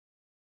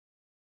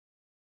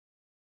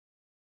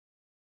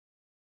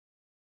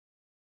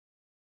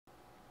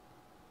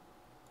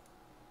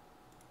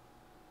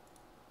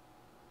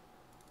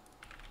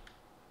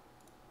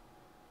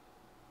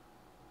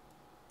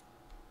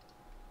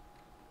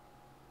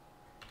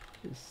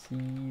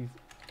Deceive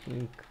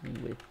link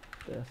with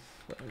the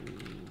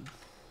friends.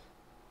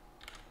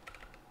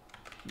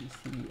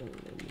 PC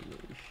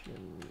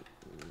elimination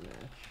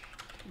match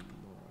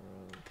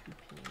tomorrow 2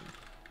 p.m.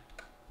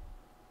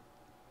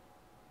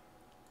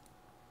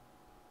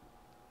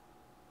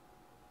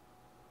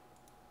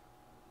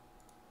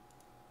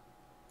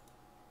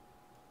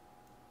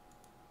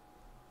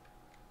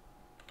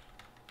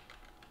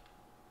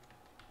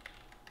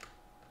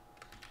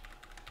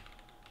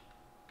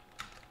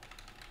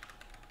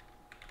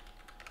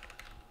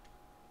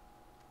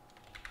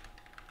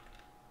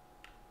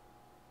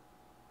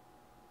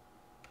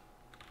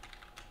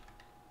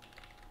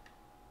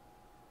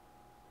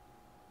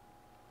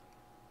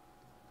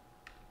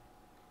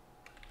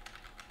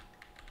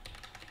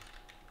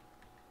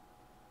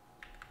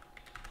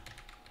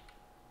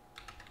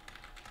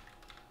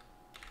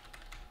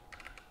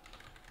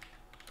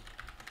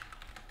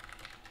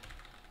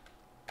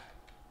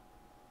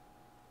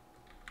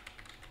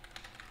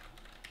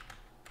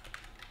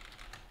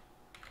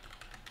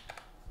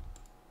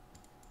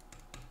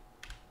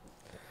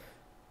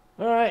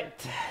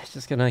 Alright,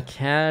 just gonna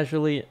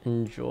casually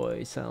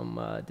enjoy some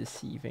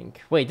deceiving.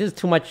 Wait, this is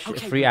too much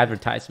free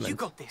advertisement. You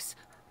got this.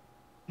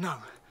 No,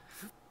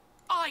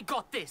 I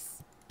got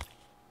this.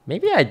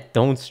 Maybe I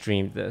don't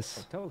stream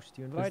this. Toast,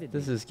 you invited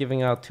This is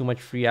giving out too much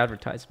free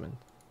advertisement.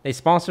 They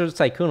sponsored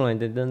Sykkuno and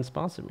they didn't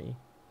sponsor me.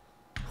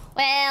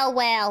 Well,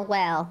 well,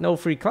 well. No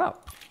free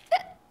clout.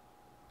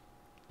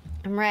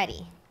 I'm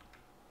ready.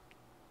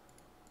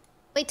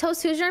 Wait,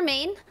 Toast, who's your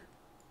main?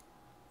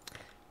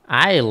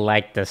 I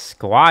like the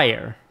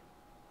Squire.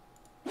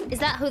 Is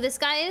that who this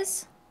guy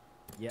is?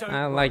 Yeah.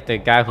 I like the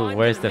guy who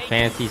wears the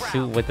fancy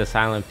suit with the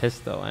silent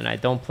pistol, and I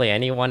don't play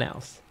anyone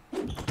else.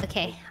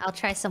 Okay, I'll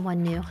try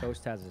someone new.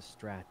 Toast has a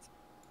strat.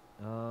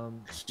 You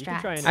Strat.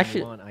 can try anyone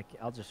Actually- you want.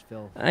 I'll just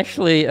fill.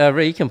 Actually,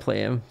 Ray, you can play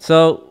him.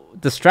 So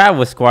the strat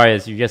with Squire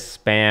is you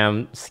just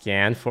spam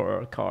scan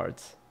for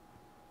cards.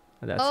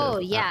 And that's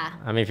it. Yeah.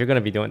 I mean, if you're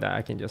gonna be doing that,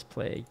 I can just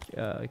play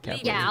Cavalier.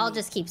 Yeah, I'll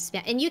just keep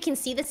spam. And you can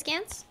see the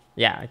scans?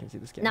 Yeah, I can see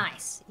the scan.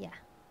 Nice, yeah.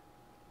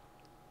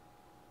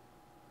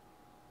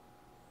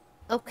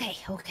 Okay.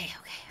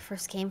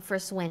 First game,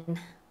 first win.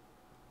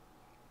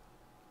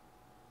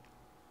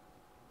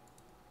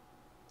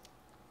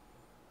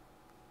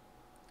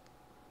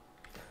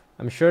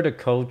 I'm sure the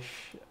coach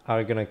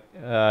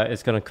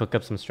is gonna cook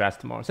up some strats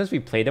tomorrow. Since we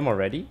played them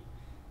already,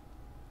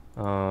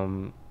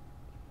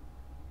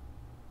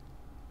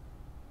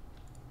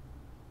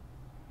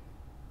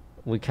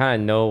 we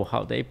kind of know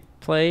how they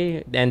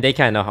play, and they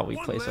kind of know how we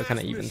play, so it kind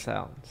of evens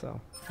out. So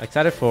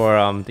excited for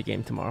the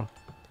game tomorrow.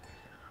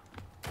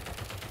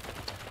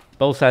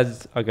 Both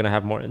sides are gonna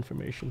have more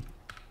information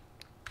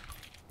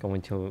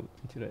going into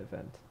the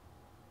event.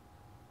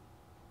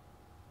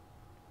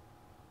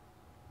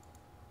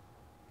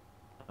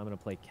 I'm gonna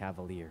play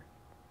Cavalier.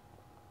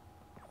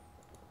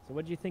 So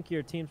what do you think of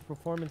your team's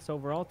performance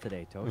overall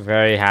today, Toast?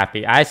 Very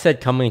happy. I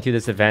said coming to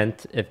this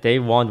event, if they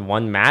won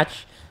one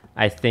match,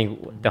 I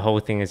think the whole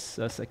thing is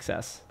a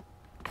success.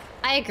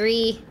 I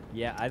agree.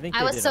 Yeah, I think I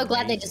they was did so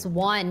glad they amazing. just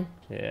won.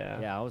 Yeah.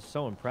 Yeah, I was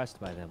so impressed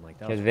by them. Like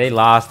that. Because Was they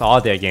lost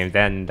all their games,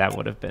 then that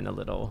would have been a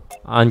little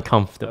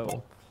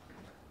uncomfortable.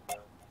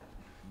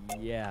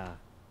 Yeah.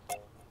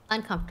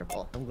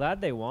 Uncomfortable. I'm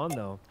glad they won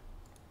though.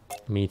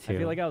 Me too. I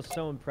feel like I was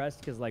so impressed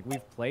because like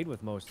we've played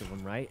with most of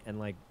them, right? And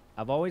like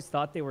I've always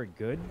thought they were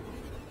good,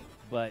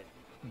 but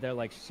they're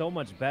like so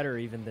much better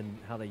even than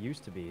how they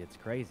used to be. It's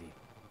crazy.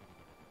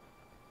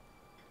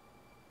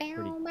 Pretty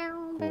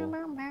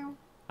cool.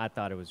 I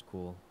thought it was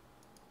cool.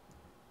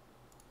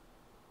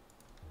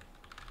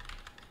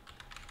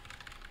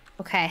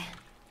 Okay.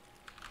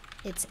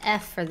 It's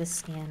F for the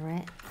scan,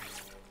 right?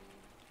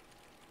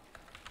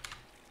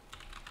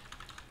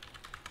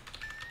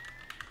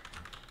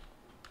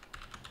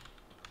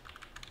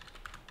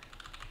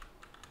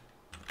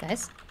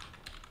 Guys?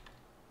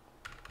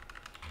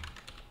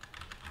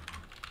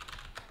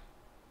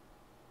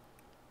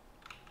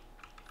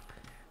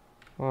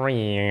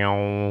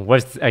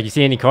 You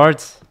see any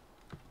cards?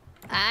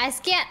 I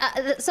scan.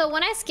 So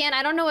when I scan,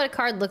 I don't know what a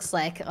card looks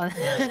like.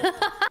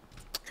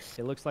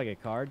 It looks like a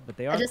card, but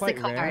they are Just a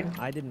quite rare. card.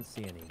 I didn't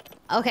see any.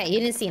 Okay, you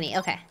didn't see any.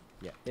 Okay.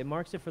 Yeah, it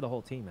marks it for the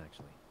whole team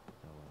actually.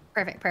 So,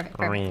 Perfect.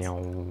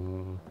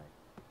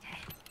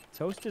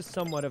 Toast is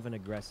somewhat of an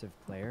aggressive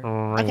player.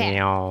 Okay.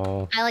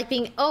 I like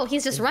being... Oh,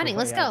 he's just running.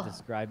 Let's go.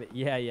 Describe it.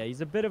 Yeah,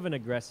 he's a bit of an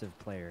aggressive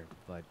player,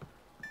 but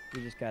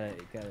we just gotta...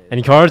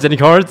 Any cards? Any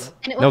cards?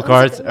 And No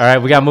cards. All right,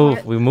 we gotta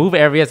move. We move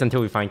areas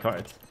until we find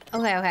cards.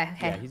 Okay.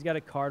 Yeah, he's got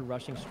a card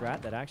rushing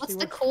strat that actually What's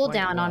the works quite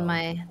cooldown on well.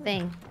 my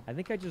thing? I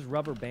think I just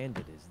rubber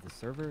banded. Is the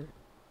server...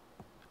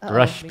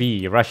 Rush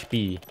B. Rush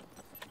B.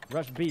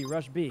 Rush B.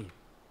 Rush B.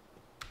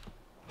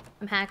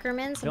 I'm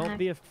Hackerman. Don't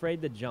be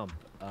afraid to jump.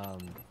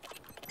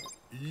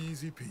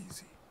 Easy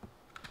peasy.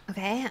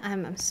 Okay,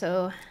 I'm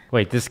so...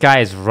 Wait, this guy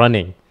is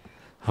running.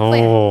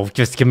 Oh,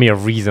 just give me a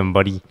reason,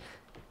 buddy.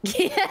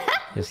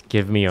 Just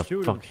give me a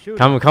Shoot him, fuck. shoot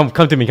Come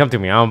to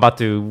me. I'm about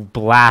to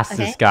blast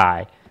this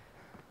guy.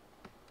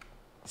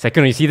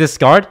 Sykkuno, you see this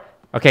guard?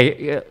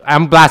 Okay,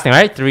 I'm blasting,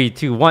 right? 3,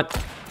 2, 1.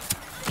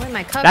 Where's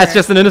my cover? That's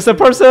just an innocent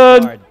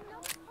person! Guard.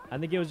 I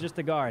think it was just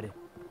a guard.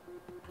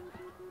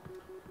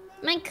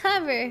 My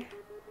cover.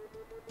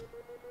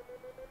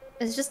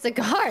 It's just a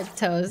guard,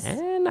 Toast.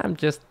 And I'm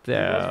just...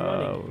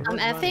 I'm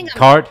effing.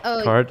 Card,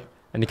 Oh, card.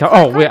 And the card.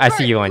 Oh, wait, I see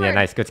card, you on. Yeah, card.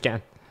 nice. Good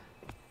scan.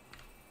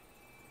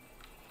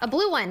 a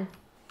blue one.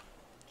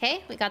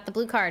 Okay, we got the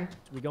blue card.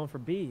 We going for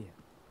B.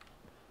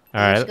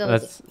 Alright,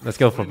 let's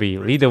go for B.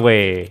 Lead the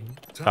way,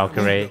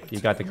 Valkyrie. You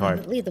got the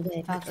card. Lead the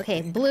way.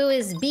 Okay, blue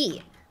is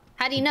B.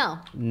 How do you know?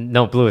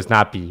 No, blue is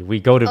not B. We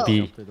go to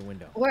B. Through the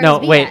window. Where No,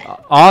 is B wait.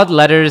 at? Odd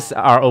letters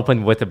are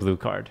open with the blue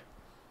card.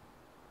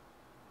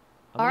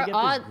 I'm gonna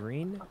Are get this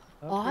green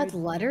Odd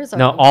upgrade. letters? Are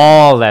No,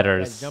 all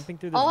letters. Guys, jumping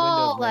through this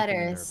All window is making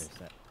me letters.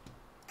 nervous.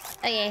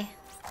 Okay.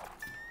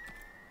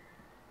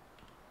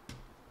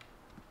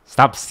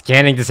 Stop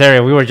scanning this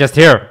area. We were just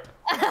here.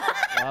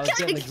 Well, I was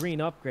getting the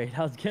green upgrade.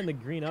 I was getting the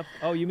green up.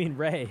 Oh, you mean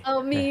Ray?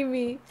 Oh,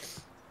 me.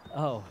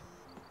 Oh.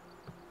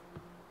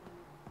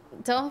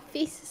 Don't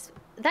be...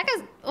 That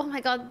guy's... Oh my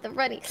god, they're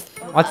ready.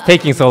 What's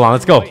taking so long?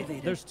 Let's go.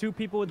 Wait, there's two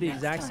people with the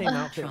exact same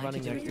outfit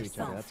running next to each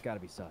other. That's gotta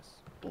be sus.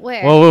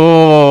 Where? Whoa, whoa,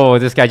 whoa, whoa.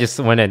 This guy just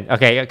went in.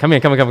 Okay, come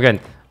in.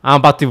 I'm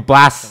about to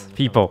blast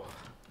people.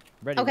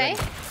 Ready, Okay,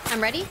 ready.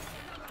 I'm ready.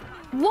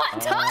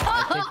 What?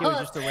 I think it was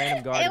just a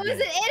random guard. It was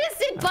an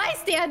innocent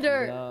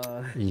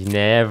bystander. You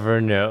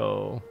never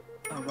know.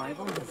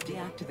 Arrival has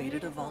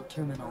deactivated a vault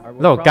terminal.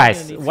 Look,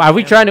 guys, are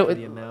we trying to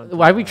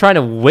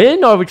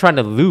win or are we trying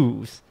to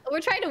lose? We're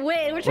trying to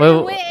win. We're trying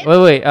to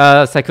win. Wait.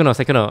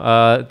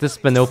 Sykkuno. This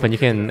has been open. You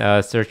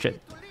can search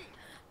it.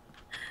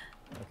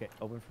 Okay,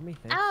 open for me.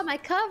 Thanks. Oh, my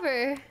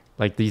cover.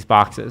 Like these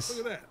boxes.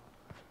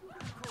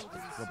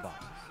 What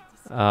box?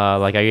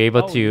 Like, are you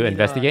able to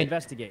investigate?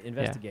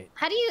 Investigate.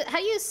 How do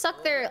you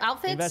suck their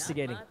outfits?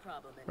 Investigating.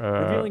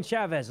 Revealing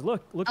Chavez.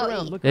 Look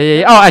around. Look.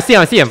 Yeah. Oh, I see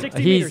him.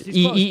 60 He's meters.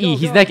 He's close. E. Go,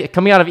 He's go. naked,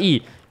 coming out of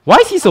E. Why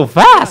is he so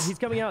fast? He's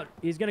coming out.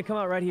 He's gonna come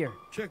out right here.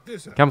 Check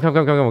this out. Come. We're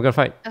gonna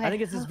fight. Okay. I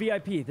think it's this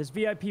VIP. This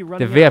VIP The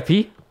running.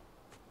 VIP?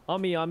 On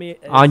me. On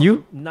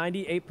you?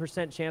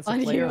 98% chance On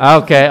of you. player.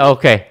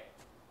 Okay.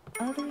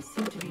 Others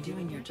seem to be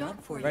doing your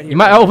job for you. Right You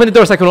might open the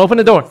door, Sykkuno. Open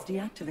the door. It's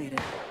deactivated.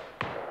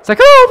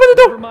 Sykkuno, open the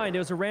Never door. mind. It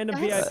was a random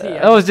Guys,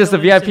 VIP. That was just a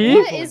VIP?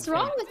 What is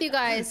wrong with you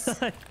guys?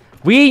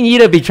 We need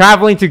to be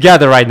traveling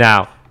together right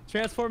now.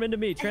 Transform into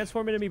me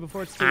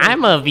before it's too late.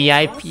 I'm a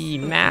VIP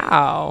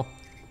now.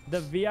 The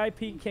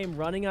VIP came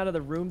running out of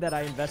the room that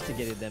I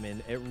investigated them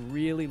in. It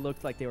really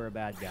looked like they were a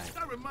bad guy.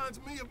 That reminds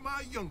me of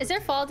my younger. Is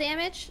there fall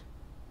damage?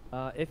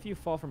 If you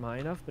fall from high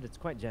enough, but it's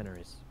quite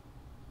generous.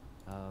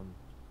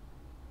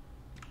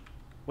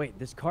 Wait,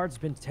 this card's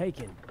been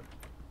taken.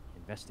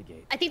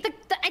 Investigate. I think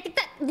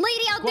that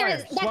lady out there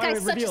is... That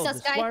guy's such a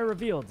sus guy. Squire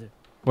revealed.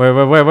 Where?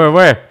 You ran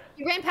I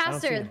don't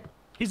past see her. him.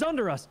 He's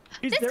under us.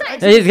 He's This there. guy-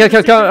 Hey,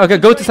 okay,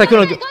 go to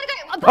Sykkuno. Got a guy.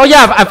 Oh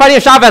yeah, I'm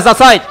fighting Chavez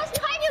outside.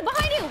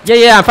 Behind you.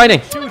 Yeah, I'm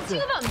fighting. Two of them.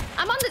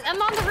 I'm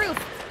on the roof.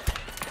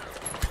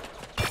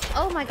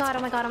 Oh my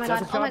god.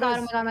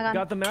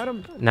 Got the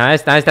madam.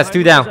 Nice. That's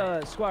 2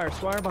 down. Squire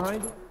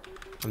behind.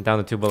 I'm down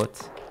to 2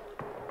 bullets.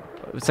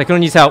 Sykkuno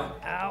needs help.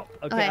 Ow.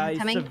 Okay, I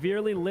coming.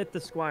 severely lit the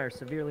Squire.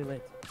 Severely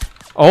lit.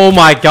 Oh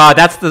my god,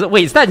 that's the...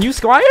 Wait, is that new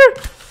Squire?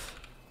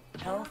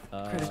 Health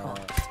critical.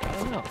 I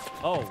don't know.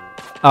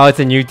 Oh, it's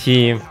a new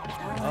team.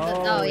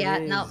 Oh, yeah,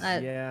 it no,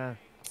 is. Yeah.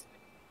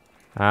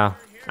 Wow.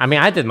 I mean,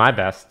 I did my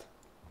best.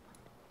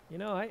 You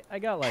know, I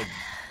got like...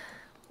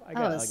 I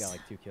got like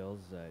 2 kills.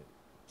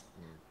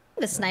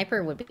 The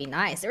sniper would be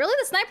nice. Really,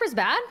 the sniper's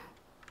bad?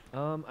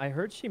 I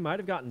heard she might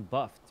have gotten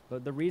buffed,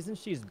 but the reason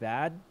she's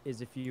bad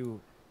is if you...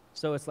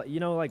 So it's like, you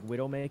know, like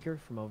Widowmaker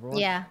from Overwatch?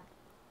 Yeah.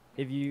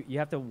 If you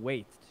have to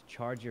wait to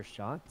charge your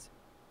shot.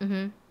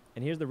 Mm-hmm.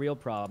 And here's the real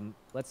problem.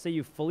 Let's say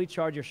you fully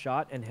charge your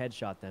shot and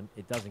headshot them.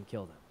 It doesn't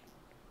kill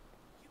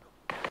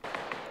them.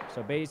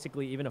 So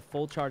basically, even a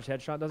full charge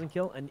headshot doesn't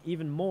kill. And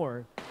even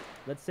more,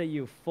 let's say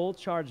you full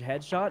charge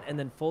headshot and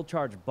then full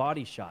charge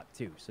body shot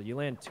too. So you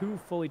land 2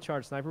 fully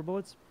charged sniper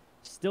bullets,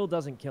 still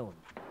doesn't kill them.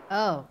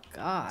 Oh,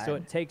 God. So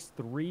it takes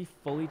 3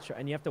 fully charged,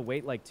 and you have to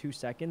wait like 2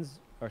 seconds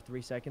or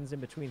 3 seconds in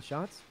between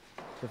shots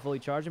to fully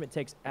charge them. It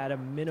takes at a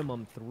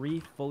minimum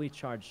 3 fully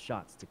charged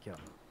shots to kill,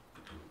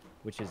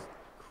 which is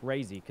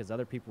crazy because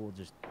other people will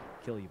just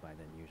kill you by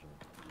then usually.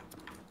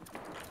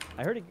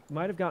 I heard it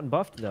might have gotten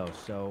buffed though,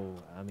 so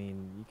I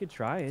mean you could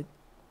try it.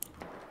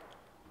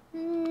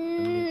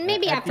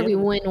 Maybe at after the we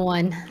end- win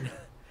one.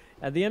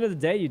 At the end of the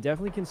day, you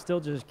definitely can still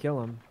just kill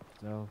them.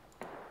 So,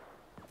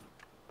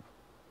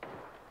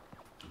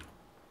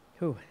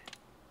 whew.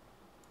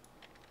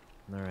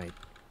 All right.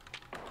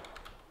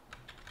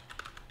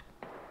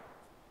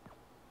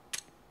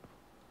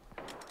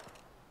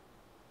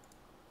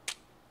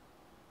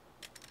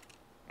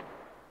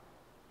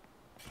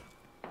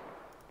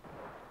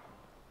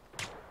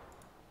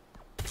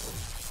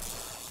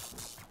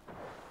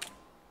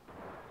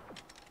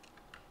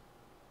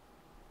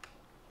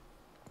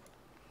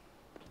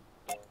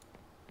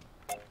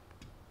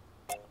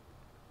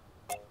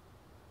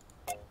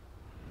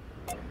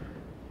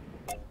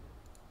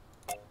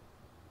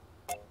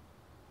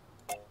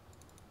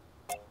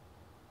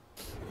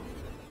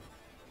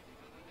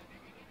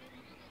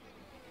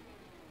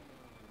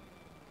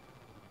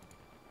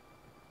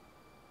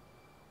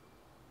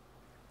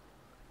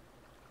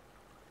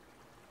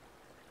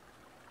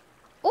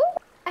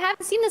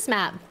 haven't seen this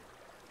map.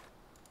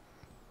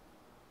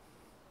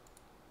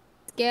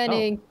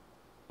 Scanning.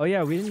 Oh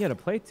yeah, we didn't get to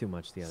play too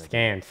much the other day.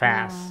 Scan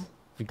fast.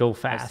 We go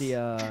fast.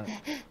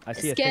 I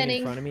see a thing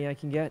in front of me I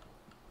can get.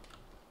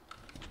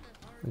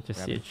 I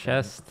just see a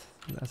chest.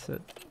 That's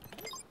it.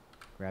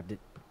 Grabbed it.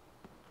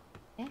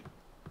 Okay.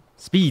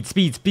 Speed,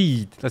 speed,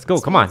 speed. Let's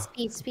go. Come on.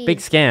 Speed, speed. Big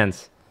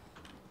scans.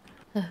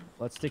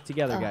 Let's stick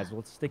together, guys.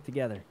 Let's stick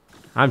together.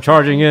 I'm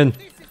charging in.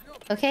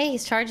 Okay,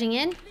 he's charging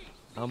in.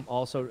 I'm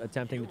also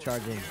attempting to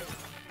charge in.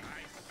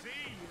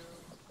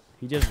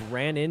 He just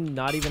ran in,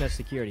 not even as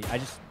security.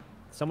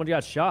 Someone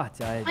got shot.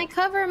 My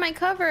cover, my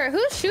cover.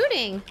 Who's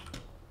shooting?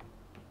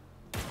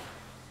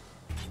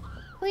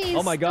 Please.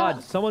 Oh my God!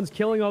 stop. Someone's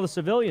killing all the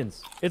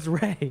civilians. It's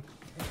Ray.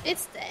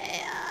 It's.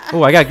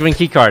 Oh, I got green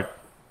key card.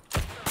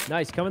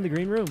 Nice. Come in the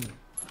green room.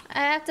 I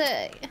have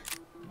to.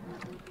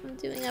 I'm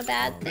doing a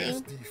bad thing.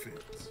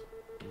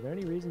 Is there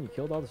any reason you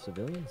killed all the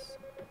civilians?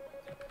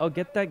 Oh,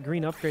 get that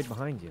green upgrade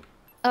behind you.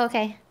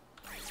 Okay.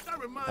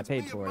 I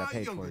paid for it. I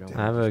paid for it. Don't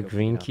I have worry, a just go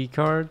green pick it key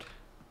card.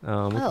 We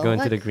can go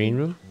into the green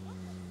room.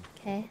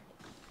 Okay. up.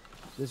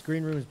 This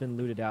green room has been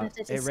looted out.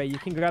 Hey Ray, you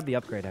can grab the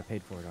upgrade. I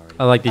paid for it already.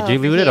 Oh, like did you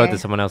over loot it or here. did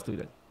someone else loot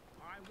it?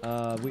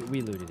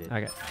 We looted it.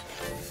 Okay.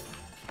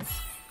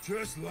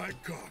 Just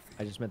like coffee.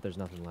 I just meant there's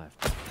nothing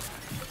left.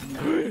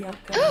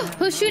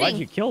 Who's shooting? Why'd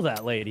you kill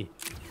that lady?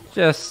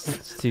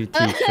 Just to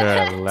teach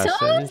her a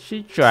lesson.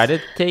 She tried to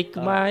take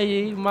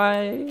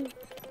my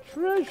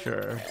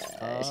treasure.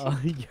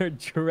 Your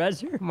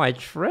treasure? My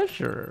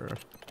treasure.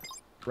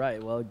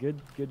 Right. Well,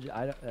 good.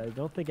 I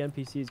don't think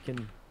NPCs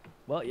can.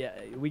 Well, yeah,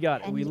 we I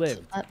need to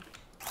lived. keep up.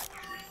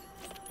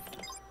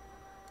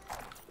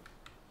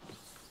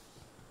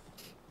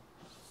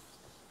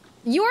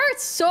 You are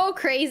so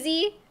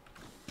crazy.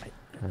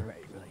 Right.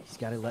 He's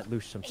got to let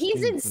loose some. He's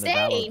steam from the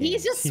Valo insane.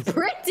 He's games. just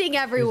sprinting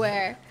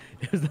everywhere.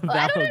 It was the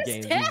I don't Valo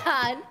games.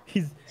 understand.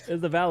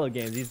 It's the Valo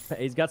games.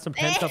 He's got some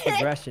pent up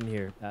aggression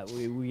here.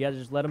 We gotta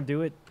just let him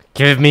do it.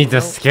 Give me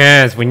the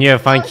scans. We need to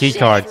find key shit.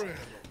 cards.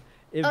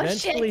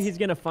 Eventually, shit. he's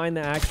gonna find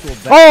the actual.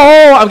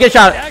 Oh, I'm getting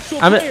shot. Actual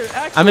I'm player,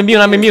 actual I'm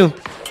immune. I'm player. immune.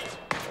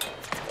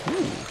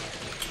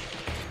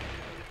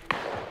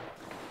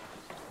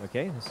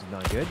 Okay, this is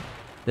not good.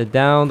 They're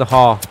down the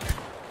hall.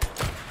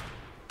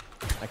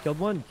 I killed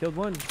one. Killed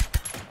one.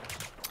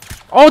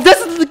 Oh, this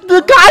is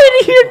the guy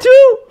in here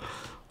too.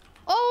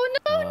 Oh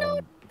no.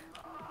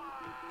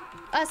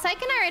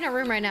 Syke and I are in a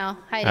room right now,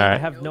 hiding. All I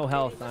right. have no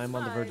health. I'm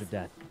on the verge of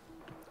death.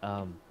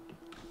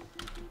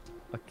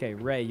 Okay,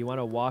 Ray, you want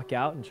to walk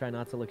out and try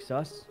not to look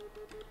sus?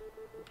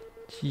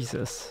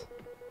 Jesus.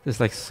 There's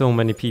like so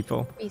many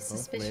people. Be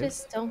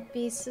suspicious. Don't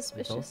be We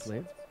suspicious. both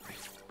lived.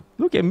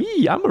 Look at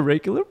me. I'm a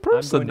regular I'm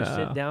person going to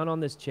sit now. down on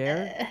this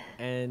chair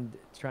and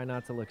try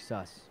not to look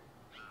sus.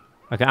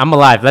 Okay, I'm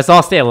alive. Let's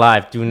all stay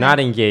alive. Do not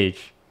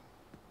engage.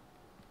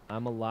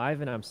 I'm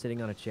alive and I'm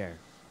sitting on a chair.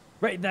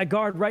 Right, that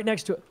guard right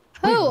next to it.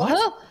 Who? Wait, what?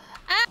 Who?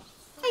 Ah,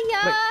 Wait,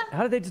 yeah.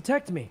 how did they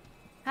detect me?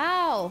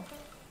 How?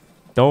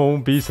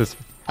 Don't be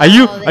suspicious. Are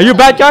you they a don't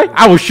bad guy?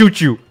 I will shoot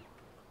you.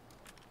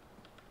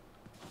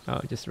 Oh,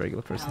 just a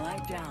regular person. Ally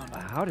down.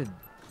 How did...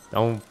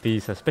 Don't be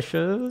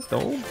suspicious.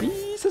 Don't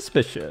be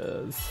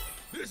suspicious.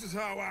 This is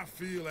how I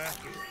feel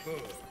after a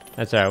hug.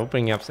 That's alright. We'll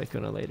bring you up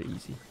Sykkuno later.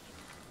 Easy.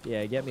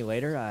 Yeah, get me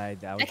later. I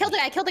I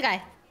killed the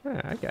guy. Ah,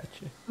 I got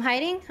you. I'm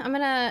hiding. I'm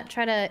gonna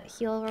try to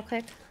heal real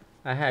quick.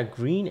 I had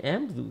green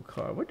and blue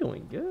card. We're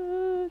doing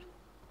good.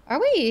 Are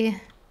we?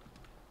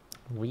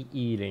 We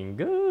eating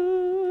good.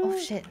 Oh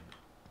shit.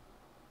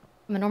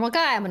 I'm a normal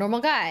guy. I'm a normal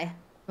guy.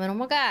 I'm a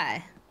normal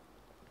guy.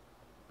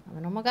 I'm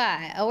a normal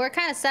guy. Oh, we're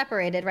kind of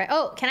separated, right?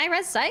 Oh, can I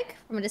res Syke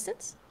from a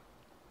distance?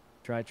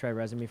 Try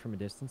resing me from a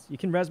distance. You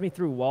can res me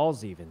through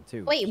walls even,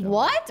 too. Wait, so-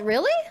 what?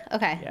 Really?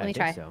 Okay, Yeah, let me I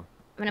try. think so. I'm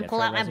gonna Yeah, pull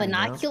try out my resing me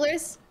now.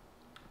 binoculars.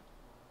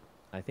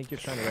 I think you're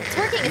trying to res It's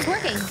working. It's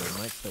working. It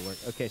might still work.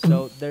 Okay,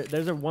 so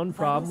there's a one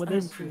problem with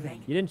Vitals this. are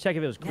improving. You didn't check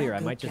if it was clear. Now I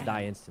go might just down.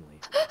 die instantly.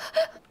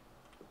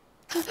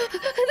 This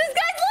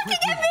guy's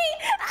looking at me.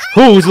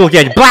 Who's looking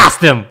at you?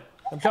 Blast him!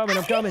 I'm coming.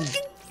 I'm coming.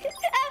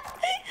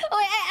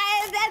 Oh,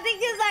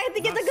 I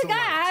think it's a good guy.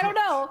 I don't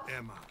know.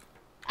 Am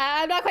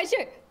I? I'm not quite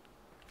sure.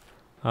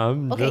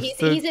 I'm Okay,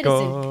 just he's a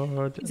innocent.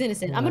 guard. He's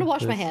innocent. I'm gonna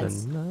wash my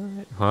hands.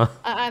 Huh?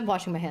 I'm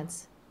washing my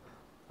hands.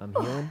 I'm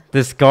healing.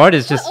 This guard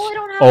is just. Oh, I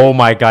don't have Oh it.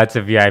 my god, it's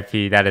a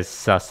VIP. That is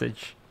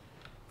sausage.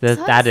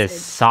 That is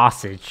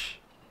sausage.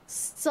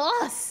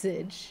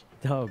 Sausage.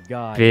 Oh,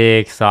 God.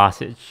 Big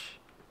sausage.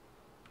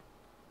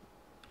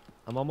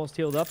 I'm almost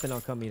healed up, and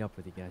I'll come meet up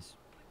with you guys.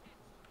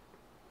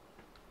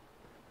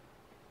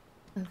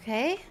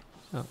 Okay.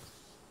 Oh.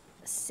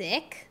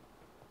 Sick.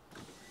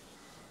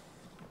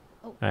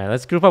 Alright,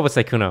 let's group up with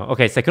Sykkuno.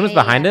 Okay, Sykkuno's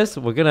Yeah, behind yeah. us.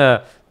 We're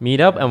gonna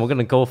meet up and we're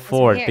gonna go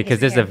forward here, because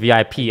he's there's a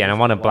VIP and I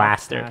want to Walk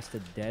blast her. Past a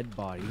dead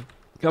body.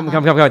 Come.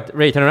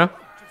 Ray, turn around.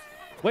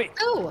 Wait.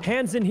 Ooh.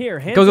 Hands in here.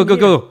 Hands Go. in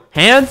here.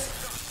 Hands.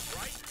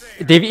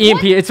 They've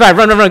EMP. It's fine.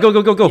 Run.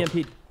 Go.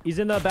 EMP. He's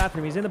in the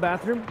bathroom. He's in the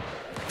bathroom.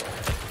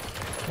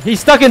 He's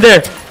stuck in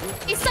there.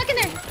 He's stuck in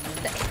there.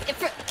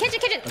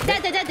 Kitchen.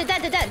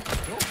 dead.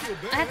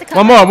 I have to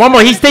come. One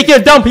more. He's taking a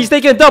dump.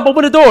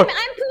 Open the door.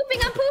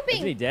 I'm pooping.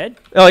 Isn't he dead?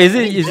 Oh, is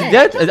he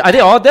dead? Are they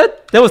all dead?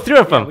 There was 3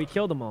 of them. Yeah, we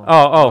killed them all.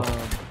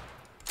 Oh.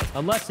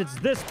 Unless it's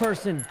this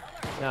person.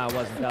 No, it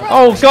wasn't. That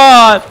Oh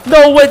God!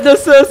 No There's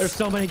witnesses.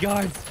 so many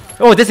guards.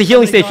 Oh, there's a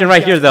healing station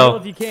right here, though.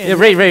 Heal if you can. Yeah,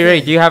 Ray,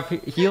 do you have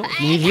heal?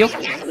 You need heal?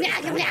 Taking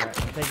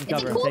It's in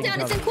cover. cooldown.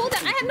 It's in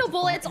cooldown. I have no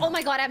bullets. Oh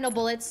my God, I have no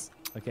bullets.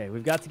 Okay,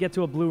 we've got to get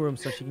to a blue room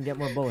so she can get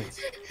more bullets.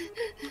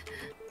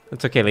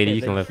 It's okay, lady. Okay,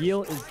 You can the live.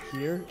 heal is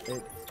here.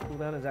 Its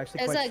cooldown is actually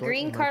There's quite a short.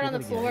 green We might card be on the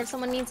able to get floor it. if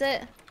someone needs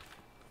it.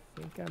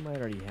 I think I might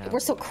already have We're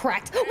it. so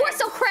cracked. We're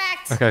so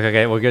cracked.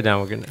 Okay. We're good now.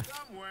 I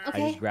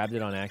Okay. just grabbed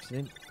it on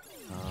accident.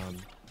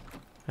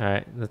 All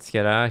right, let's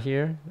get out of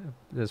here.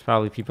 There's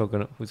probably people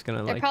who's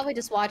gonna They're like. probably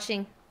just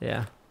watching.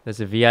 Yeah. There's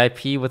a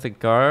VIP with a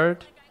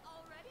guard.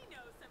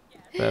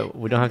 But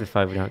we don't have to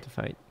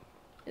fight.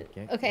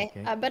 Okay.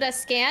 But a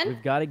scan.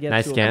 We've got to get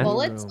Nice to scan. a blue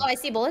Bullets. room. Oh, I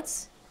see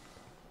bullets.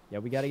 Yeah,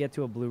 we got to get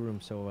to a blue room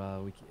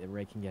so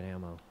Ray can get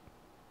ammo.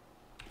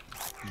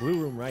 Blue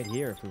room right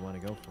here if we want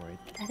to go for it.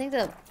 I think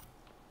the.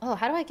 Oh,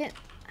 how do I get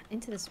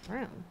into this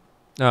room?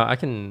 No, I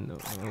can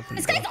open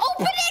This the guy's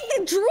opening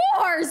the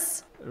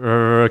drawers.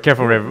 door.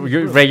 Careful, Ray.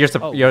 Ray,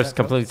 Oh, you're that's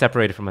completely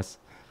separated from us.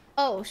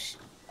 Oh,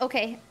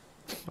 okay.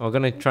 We're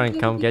gonna try and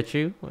come get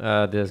you.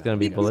 There's gonna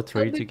be bullets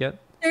for you to get.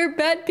 There are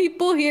bad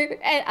people here,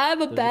 and I'm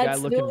a There's bad a guy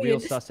looking real civilian.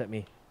 sus at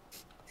me.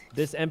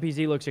 This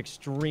NPC looks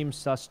extreme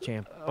sus,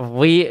 champ.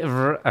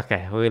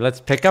 Okay.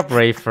 Let's pick up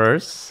Ray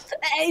first.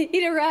 I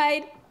need a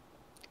ride.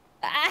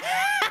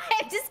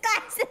 I'm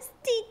disguised as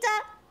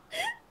Tita.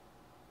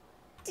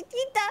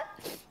 Tita.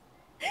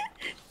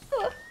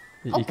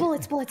 Oh,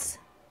 bullets.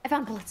 I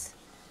found bullets.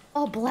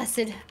 Oh,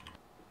 blessed.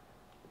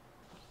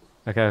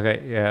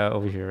 Okay. Yeah,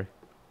 over here.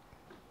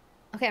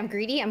 Okay, I'm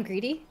greedy.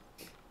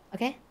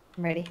 Okay,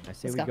 I'm ready. I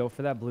say Let's we go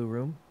for that blue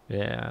room.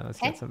 Yeah, let's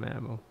Okay. get some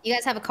ammo. You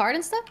guys have a card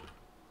and stuff?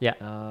 Yeah.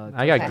 Uh,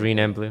 I got okay. green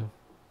and blue.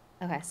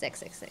 Okay, sick.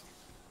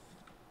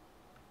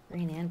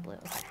 Green and blue.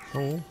 Okay.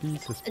 Oh,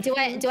 Jesus. Do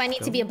I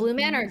need to be a blue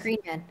man or a green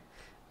man?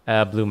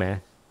 Blue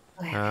man.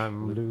 Okay.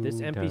 Blue, This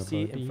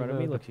NPC in front of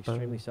me looks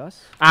extremely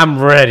sus. I'm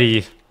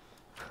ready.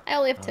 I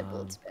only have 10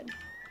 bullets, but.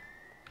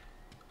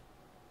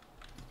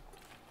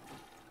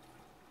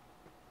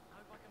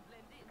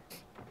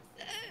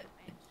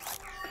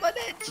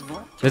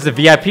 There's a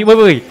VIP.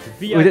 Wait.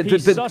 VIP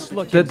sus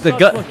looking.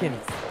 Sus looking.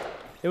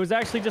 It was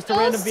actually just a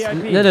random Sus.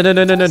 VIP.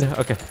 No.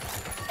 Okay.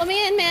 Let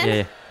me in, man.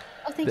 Yeah.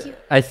 Oh, thank you.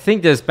 I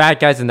think there's bad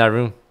guys in that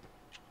room.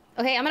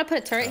 Okay, I'm gonna put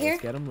a turret here.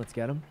 Let's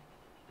get him.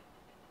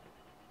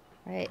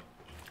 Right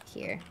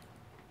here.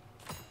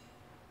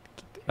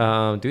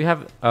 Do we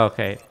have? Oh,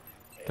 okay.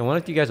 Can one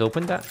of you guys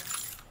open that?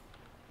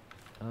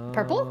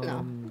 Purple?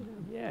 No.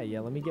 Yeah.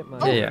 Let me get my.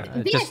 Oh, Yeah.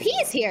 VIP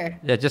is here.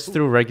 Yeah, just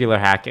through regular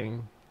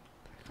hacking.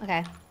 Okay.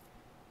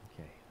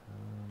 Okay.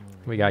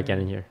 We gotta get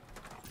in here.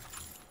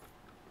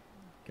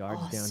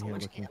 Guards Oh, down so here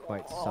much looking ammo.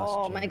 quite sus.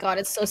 Oh champ. my god,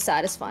 it's so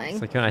satisfying.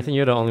 So I think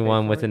you're the only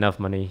one with enough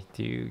money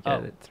to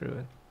get it through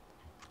it.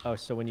 Oh,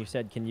 so when you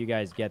said, "Can you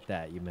guys get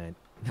that?" you meant.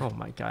 Oh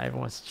my god,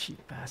 everyone's a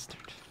cheap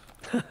bastard.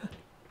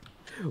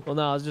 Well,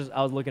 no, I was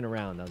looking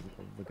around.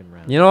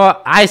 You know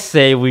what? I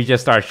say we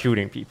just start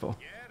shooting people.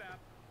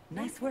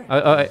 Nice work.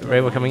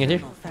 Ray, we're coming in here.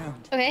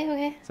 Found.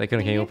 Okay. Sykkuno,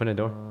 can you open the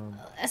door?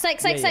 Psych.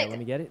 Yeah, let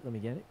me get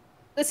it.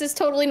 This is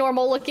totally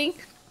normal looking.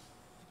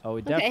 Oh,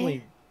 it Okay.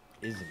 definitely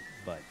isn't,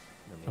 but.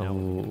 I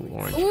mean, Oh,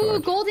 orange Ooh,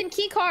 card. golden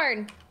key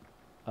card.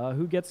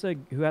 Who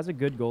has a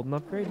good golden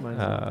upgrade?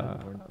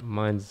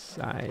 Mine's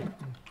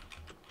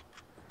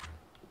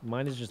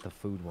Mine is just a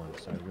food one,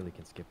 so I really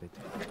can skip it.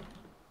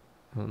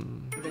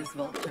 This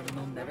vault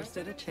terminal never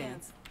stood a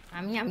chance.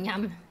 Yum.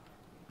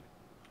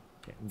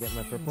 Okay, I'm getting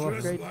my purple Just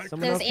upgrade. like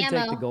Someone else There's can take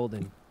ammo. the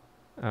golden.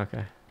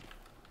 Okay.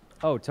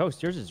 Oh,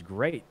 Toast, yours is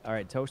great. All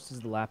right, Toast is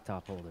the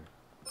laptop holder.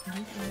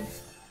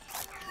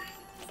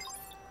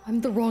 I'm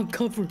the wrong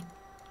cover.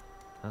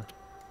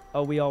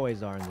 Oh, we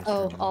always are in this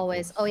Oh, room.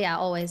 always. Oh yeah,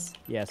 always.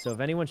 Yeah, so if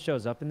anyone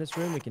shows up in this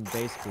room, we can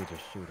basically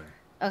just shoot them.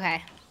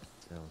 Okay.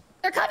 So,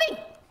 They're coming.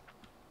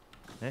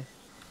 eh?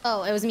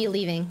 Oh, it was me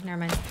leaving. Never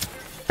mind.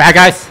 Bad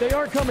guys. They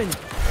are coming!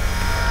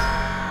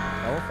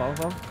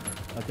 Follow.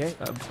 Okay.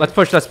 Let's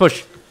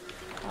push.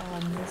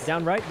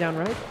 Down right.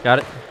 Got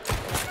it.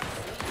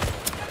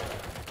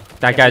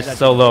 That guy's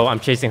so low. I'm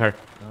chasing her.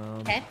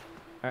 Okay.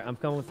 All right, I'm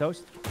coming with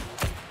Toast.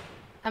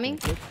 Coming.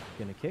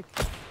 Gonna kick.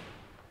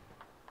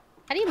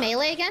 How do you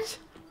melee again?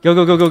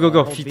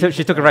 Go. She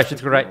took it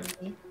right.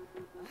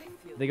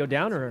 They go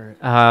down or?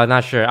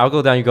 Not sure. I'll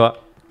go down. You go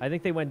up. I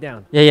think they went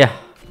down. Yeah.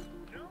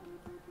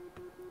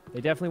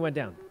 They definitely went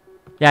down.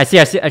 Yeah, I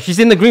see. She's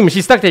in the green.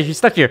 She's stuck there. She's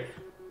stuck here.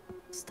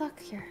 Stuck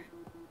here.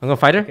 I'm gonna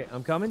fight her. Okay,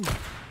 I'm coming.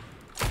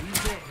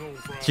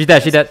 She's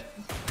dead.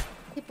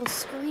 People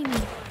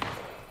screaming.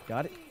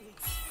 Got it.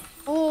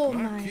 Oh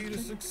My my. key to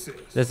success.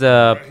 There's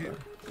a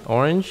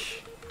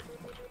orange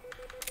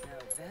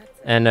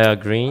and a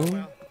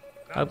green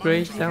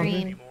upgrade down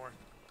here. Green.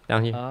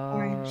 Down here.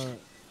 Orange.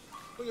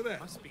 Look at that.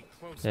 Must be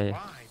close Yeah.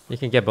 You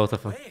can get both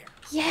of them.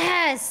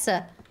 Yes.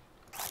 Okay.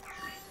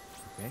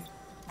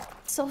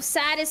 So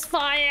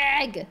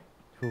satisfying.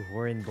 Ooh,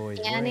 we're in, boys.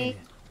 We're in. Organic.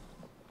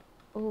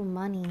 Oh,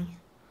 money.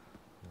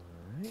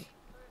 Alright.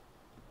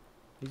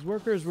 These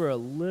workers were a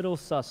little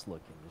sus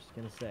looking, just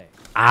gonna say.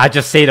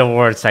 Just say the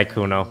word,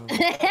 Sykkuno.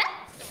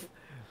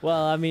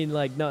 Well, I mean,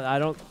 like, no, I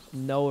don't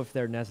know if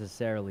they're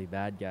necessarily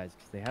bad guys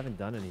because they haven't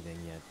done anything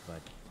yet,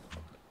 but...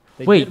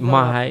 they Wait, did run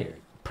up my here.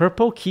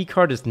 purple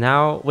keycard is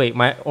now... Wait,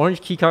 my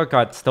orange keycard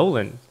got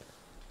stolen.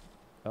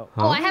 Oh.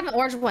 Oh, I have an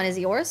orange one. Is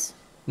it yours?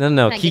 No,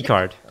 no, Can I get it?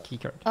 keycard.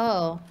 Keycard.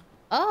 Oh.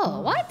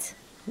 Oh, what?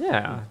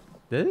 Yeah.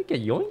 Did it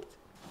get yoinked?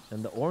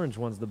 And the orange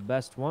one's the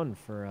best one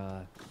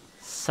for,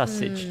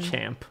 Sausage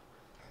champ.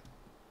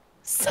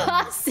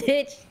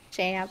 Sausage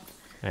champ.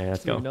 Alright, let's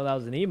didn't even go. know that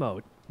was an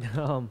emote.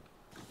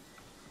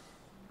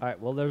 Alright,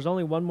 well, there's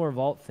only one more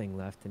vault thing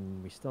left,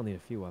 and we still need a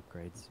few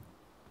upgrades.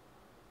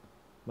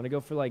 I'm gonna go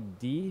for, like,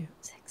 D,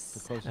 the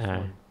 6. closest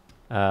Alright.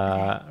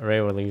 one. Ray,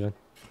 we're leaving.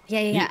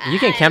 Yeah. You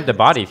can camp the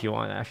body if you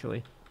want,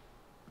 actually.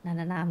 No,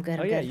 I'm good.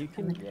 Oh, I'm yeah, good. you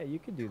can, yeah, you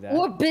can do that.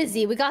 We're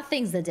busy. We got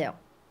things to do.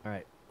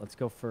 Alright, let's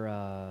go for,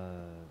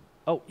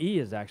 oh, E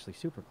is actually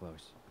super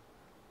close.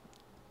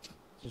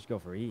 Let's just go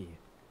for E.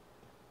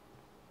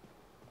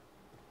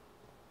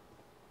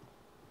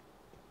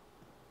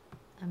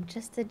 I'm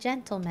just a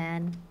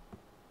gentleman.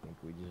 I think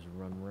we just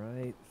run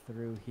right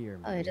through here.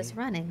 Oh, you're just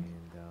running.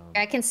 And,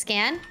 I can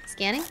scan.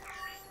 Scanning.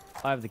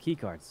 I have the key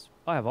cards.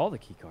 I have all the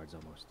key cards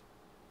almost.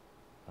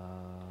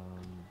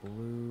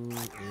 Blue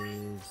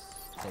is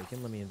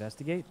taken. Let me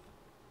investigate.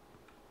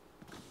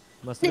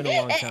 Must have been a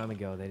long time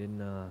ago. They didn't,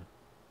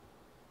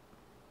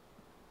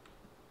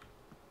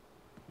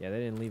 yeah, they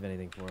didn't leave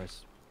anything for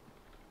us.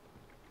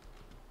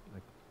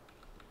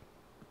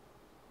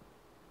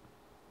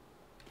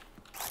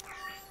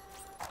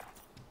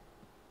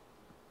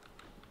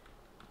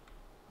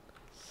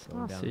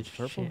 Going down to Sausage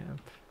purple.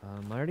 champ.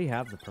 I already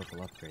have the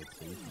purple upgrade.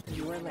 So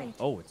You are late.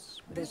 oh,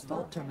 it's This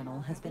vault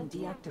terminal has been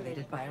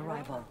deactivated by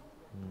arrival.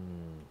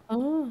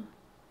 Oh.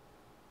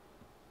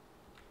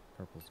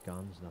 purple's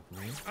gone. There's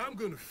nothing here. I'm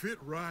gonna fit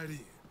right in.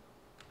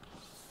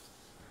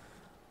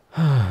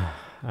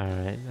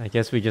 Alright, I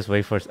guess we just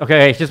wait for...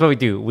 Okay, here's what we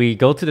do. We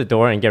go to the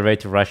door and get ready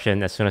to rush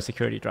in as soon as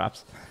security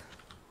drops.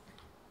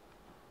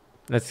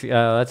 Let's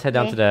head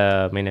down to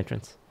the main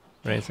entrance.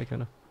 Right,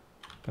 Sykkuno.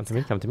 Come to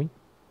me, come to me.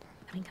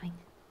 Coming.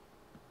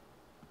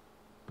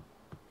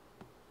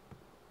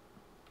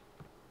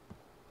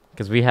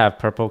 Because we have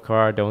purple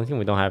card. The only thing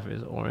we don't have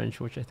is orange,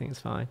 which I think is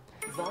fine.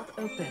 Vault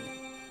open.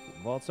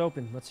 Vault's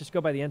open. Let's just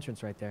go by the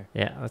entrance right there.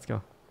 Yeah, let's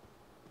go.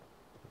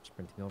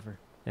 Sprinting over.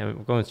 Yeah, we're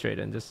going straight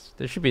in.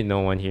 There should be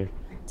no one here.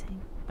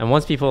 And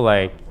once people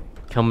like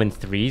come in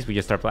threes, we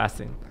just start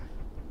blasting.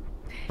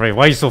 Right,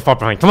 why are you so far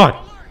behind? Come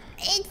on!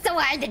 It's so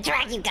hard to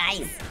track you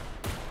guys.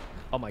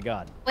 Oh my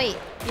god. Wait,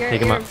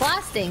 Take 'em you're out.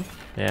 blasting.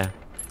 Yeah.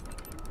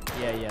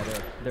 Yeah,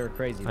 they're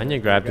crazy. I'm gonna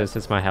grab this.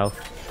 It's my health.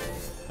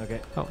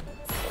 Okay. Oh.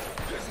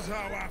 This is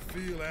how I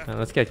feel after.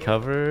 Let's get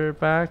cover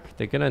back.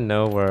 They're gonna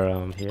know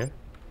we're here.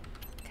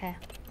 Okay.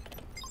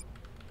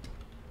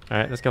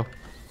 Alright, let's go.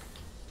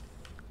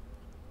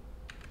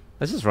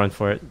 Let's just run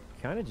for it.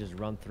 Kind of just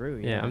run through.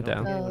 Yeah, I'm I don't down.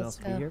 think anyone Go, else let's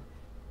will be go. here.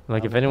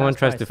 Like, if we'll anyone pass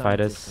tries by to fight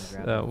scientists us,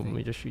 and grab the thing.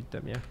 we just shoot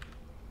them, yeah.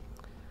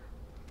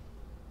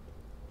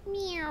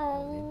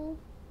 Meow.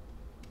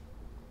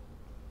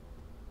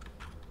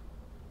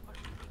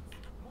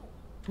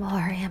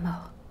 More ammo.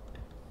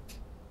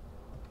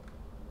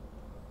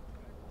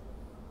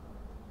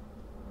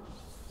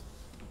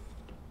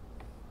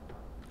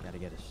 Gotta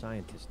get a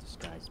scientist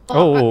disguise.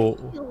 Oh!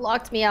 You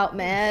locked me out,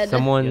 man.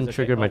 Someone Yes, okay.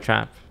 triggered my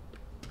trap.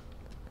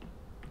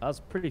 That was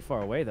pretty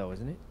far away though,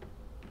 isn't it?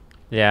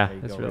 Yeah, There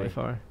you it's go, really Ray.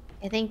 far.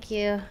 Okay, thank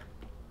you.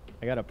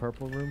 I got a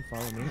purple room.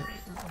 Follow me.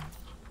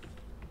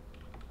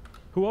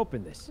 Who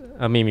opened this?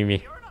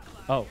 Me.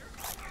 Oh,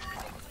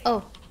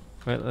 Oh,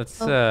 Wait, let's,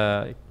 take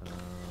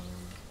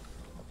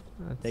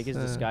let's, his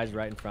disguise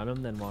right in front of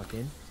him, then walk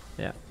in.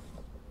 Yeah.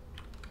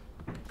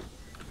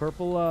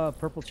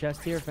 Purple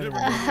chest here. If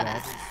anyone needs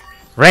that.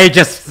 Ray,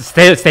 just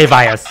stay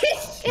by us.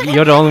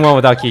 You're the only one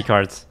without key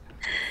cards.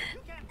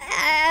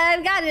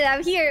 I've got it.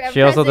 I'm here. I'm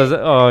She also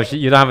present. doesn't. Oh,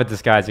 you don't have a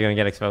disguise. You're gonna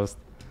get exposed.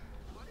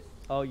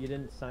 Oh, you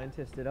didn't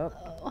scientist it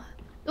up? Oh.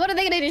 What are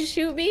they gonna do?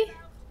 Shoot me?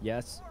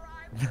 Yes.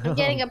 I'm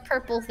getting a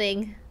purple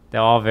thing.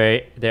 They're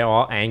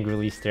all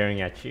angrily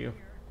staring at you.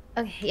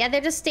 Okay, yeah,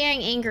 they're just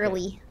staring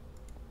angrily.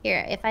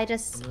 Here, if I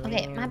just...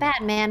 Okay, my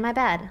bad, man, my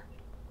bad.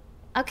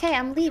 Okay,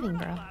 I'm leaving,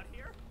 bro.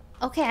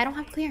 Okay, I don't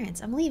have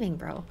clearance. I'm leaving,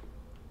 bro.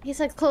 He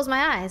said close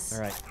my eyes.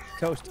 All right,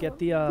 Toast, get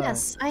the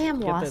Yes, I am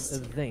get lost. the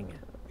thing.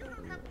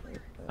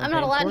 I'm not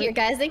paying allowed for here, it?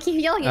 guys. They keep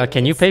yelling at me.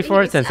 Can you pay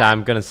for it It's since not-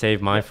 I'm gonna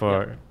save mine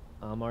for?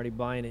 I'm already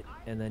buying it,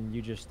 and then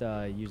you just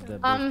use the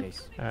Um,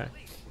 briefcase. All right.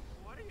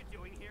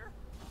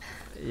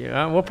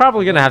 Yeah, we're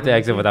probably gonna have to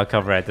exit without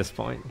cover at this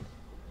point.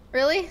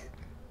 Really?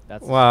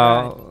 That's the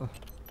Well,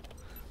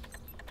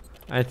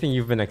 I think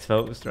you've been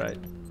exposed, right?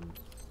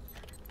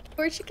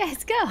 Where'd you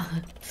guys go?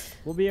 strat.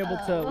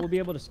 We'll be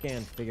able to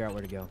scan, figure out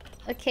where to go.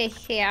 Okay,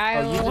 here I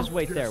Oh, you will... just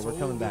wait there. We're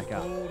coming back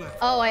out.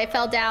 Oh, I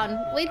fell down.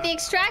 Wait, the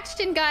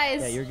extraction,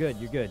 guys. Yeah, you're good.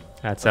 You're good.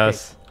 That's Okay,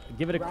 us.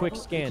 give it a quick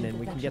scan and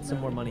we can get some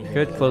more money. Here.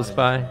 Good close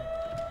by.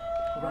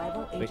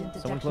 Wait,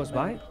 someone close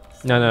by?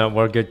 No,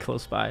 we're good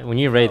close by. When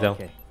you're ready, though.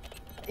 Okay.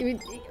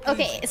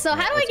 Okay, so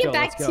how do I get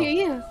back to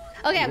you?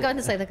 Okay, I'm going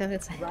this way. Look,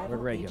 this way. Where'd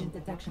Ray go?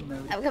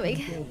 I'm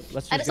coming.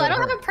 Let's I just don't go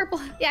have to a purple.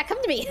 Yeah,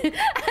 come to me. Let's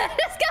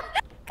go.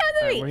 Come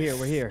to me.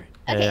 We're here.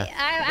 Okay,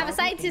 Yeah. I'm a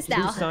scientist Two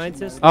now.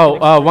 scientists.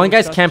 Oh, one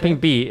guy's camping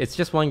B. It's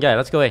just one guy.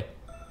 Let's go A.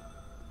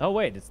 Oh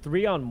wait, it's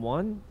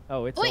 3-on-1.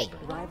 Oh, it's Wait.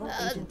 over.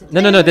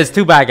 No. There's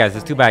two bad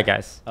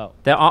guys. Oh.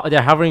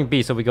 They're hovering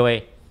B, so we go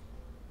A.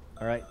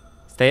 All right.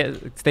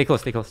 Stay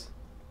close.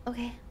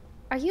 Okay.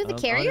 Are you the I'm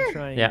carrier? gonna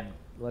try and- Yeah.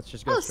 Let's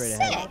just go Oh, straight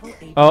sick.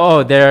 ahead.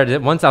 Oh,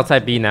 one's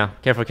outside B now.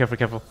 Careful.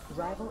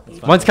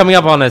 One's coming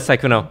up on us,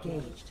 Sykkuno.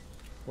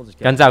 We'll just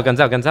kill him.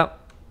 Guns out.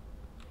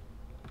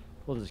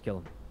 We'll just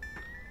kill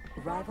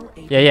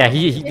him. Yeah.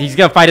 He's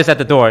gonna fight us at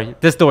the door.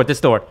 This door.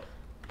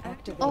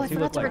 Oh, I he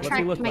forgot look to like? What's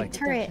he retract look my like?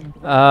 turret.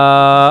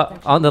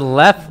 On the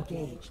left.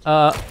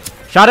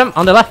 Shot him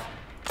on the left.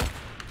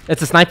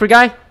 It's a sniper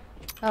guy.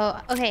 Oh,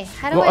 okay.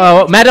 How do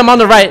I? Met him on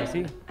the right.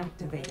 See?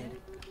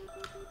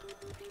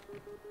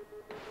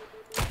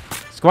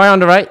 Squire on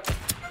the right.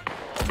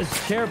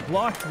 This chair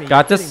blocked me.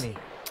 Got You're this. kidding me.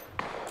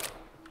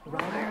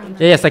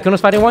 Yeah.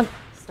 Sykkuno's fighting one.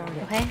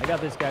 Okay. I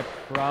got this guy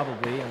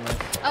probably, unless.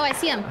 Oh, I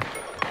see him.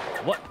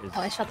 What is?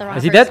 Oh, I shot the wrong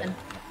Is he person. dead?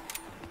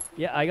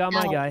 Yeah, I got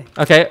my No. guy.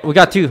 Okay, we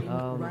got two.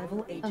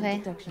 Okay.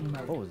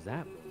 What was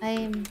that?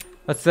 I'm.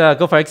 Let's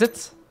go for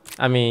exits.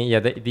 I mean, yeah,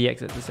 the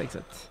exit. This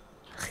exit.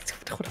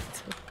 I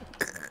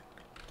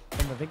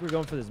think we're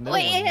going for this middle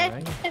one, Wait.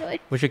 here,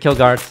 right? We should kill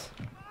guards.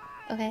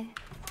 Okay.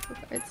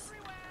 It's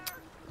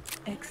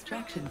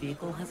Extraction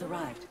vehicle has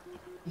arrived.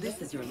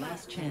 This is your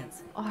last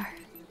chance. R.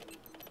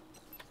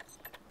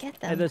 Get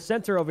Hey, them. the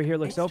center over here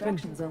looks open.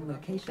 Extraction zone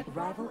location.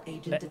 Rival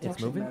agent It's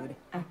detection moving? mode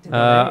activated.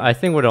 I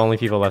think we're the only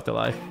people left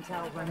alive.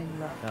 Intel running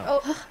low.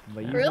 Oh,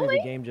 But usually really?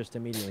 the game just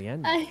immediately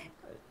ends.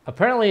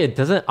 Apparently, it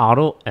doesn't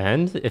auto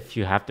end if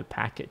you have the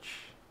package,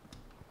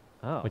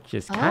 Oh. which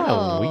is kind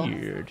of Oh.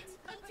 weird.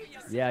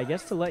 Yeah, I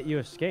guess to let you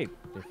escape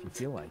if you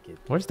feel like it.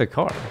 Where's the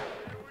car?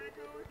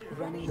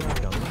 Running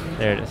low.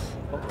 There it is.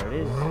 Oh, there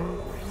it is.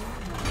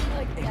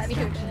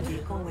 Extraction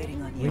vehicle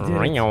waiting on We you. did it.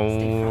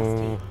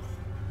 Ring-o.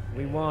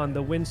 We won.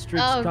 The win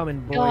streak's Oh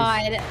coming, boys.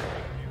 God.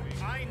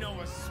 I know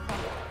a spot.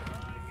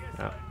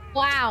 Oh.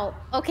 Wow.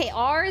 Okay,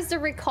 R is to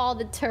recall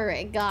the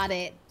turret. Got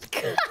it.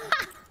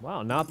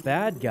 Wow, not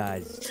bad,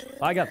 guys.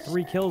 I got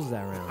 3 kills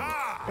that round.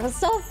 It was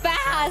so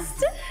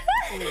fast.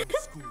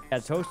 Yeah,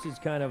 Toast is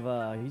kind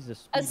of he's a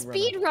speed A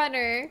speedrunner.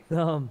 runner. I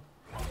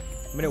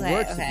mean, it Okay,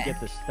 works if okay. you get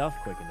the stuff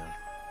quick enough.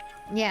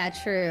 Yeah,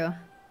 true. All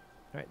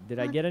right, did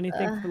I get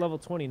anything for level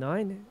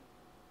 29?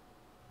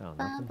 Oh,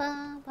 nothing.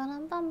 Bum,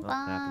 bum, bum, Oh,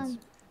 happens.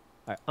 bum.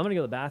 All right, I'm gonna go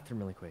to the bathroom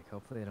really quick.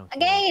 Hopefully they don't. kill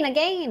me.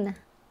 Again. All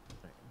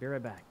right, be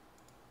right back.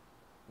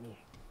 Yeah.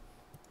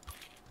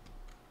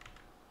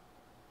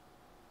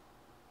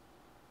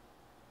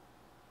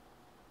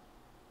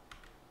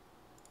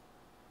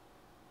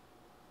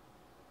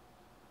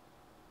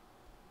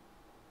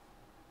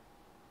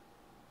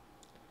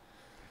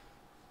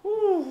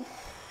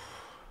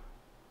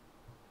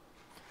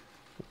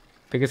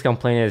 Biggest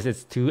complaint is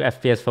it's too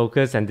FPS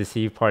focused and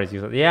Deceive part is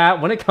useless. Yeah,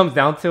 when it comes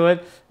down to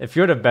it, if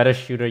you're the better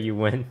shooter, you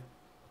win.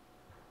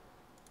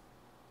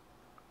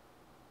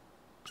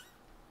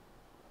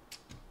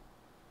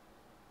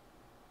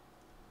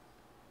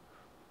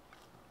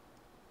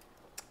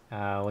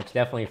 Which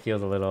definitely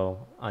feels a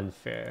little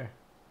unfair.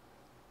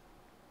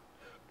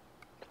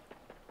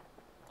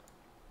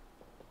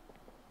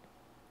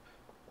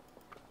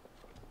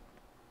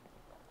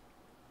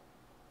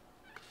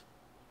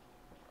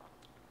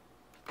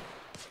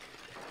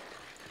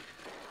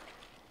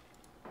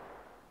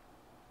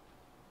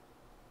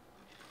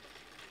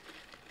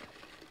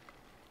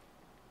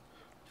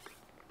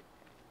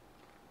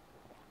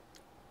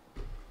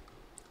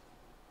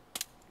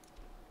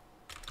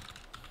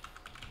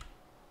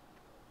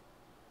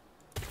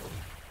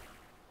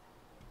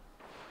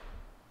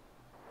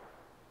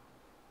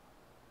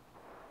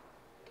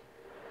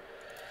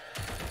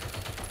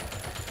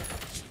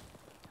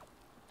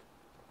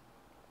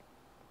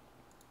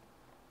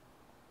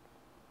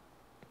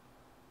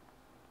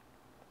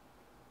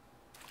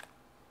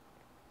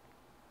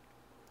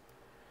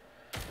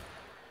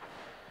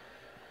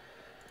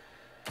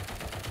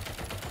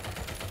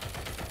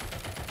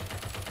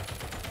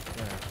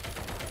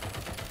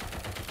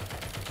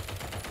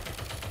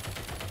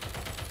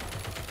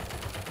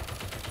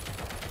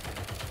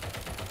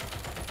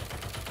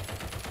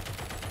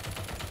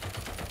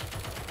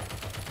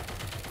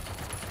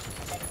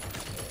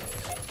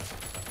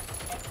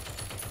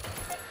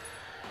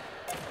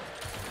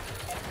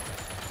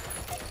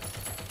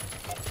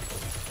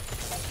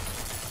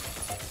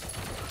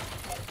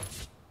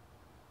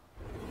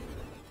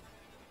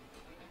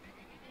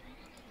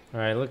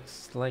 Alright,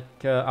 looks like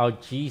our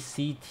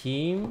GC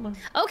team.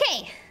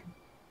 Okay.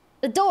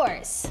 The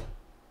doors.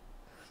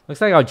 Looks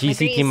like our GC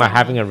Agreed, team are Sam.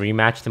 having a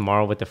rematch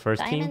tomorrow with the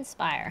first team. Diamond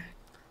Spire.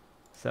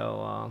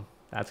 So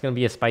that's going to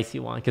be a spicy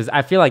one. Because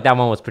I feel like that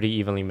one was pretty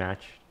evenly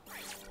matched.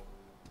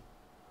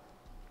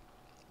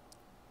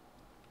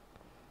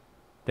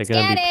 They're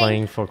gonna be Scanning.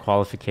 playing for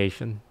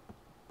qualification.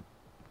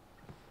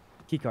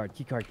 Keycard,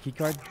 keycard,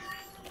 keycard.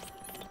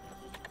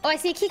 Oh, I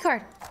see a key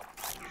card.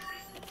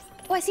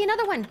 Oh, I see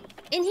another one.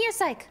 In here,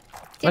 Syke. Do you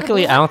have a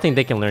Luckily, blue I one? don't think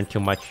they can learn too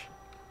much.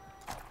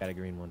 Got a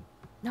green one.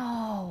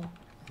 No.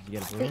 Did you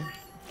get a blue Wait. one?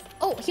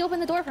 Oh, he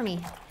opened the door for me.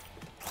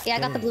 Yeah, I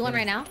got the blue one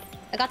right now.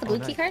 I got the blue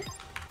nice. key card.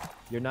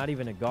 You're not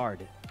even a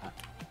guard.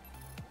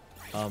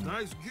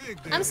 Nice gig,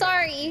 I'm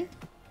sorry.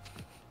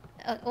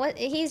 What?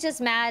 He's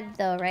just mad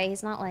though, right?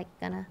 He's not like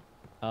gonna.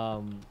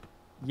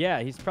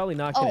 Yeah, he's probably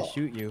not gonna Oh.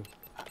 shoot you.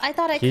 I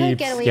thought I could Keep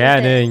get away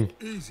scanning.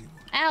 with it. Easy one.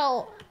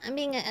 Ow! I'm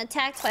being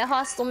attacked by a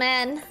hostile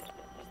man.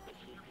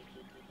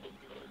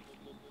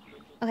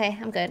 Okay,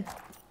 I'm good.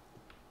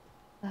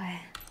 Okay.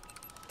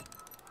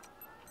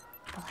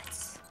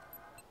 Bullets.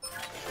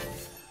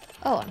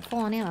 Oh, I'm full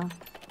on ammo.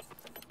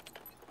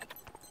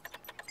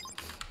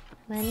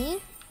 Money?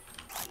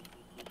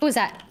 Who's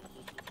that?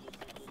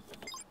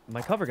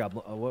 My cover got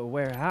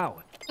where?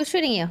 How? Who's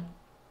shooting you?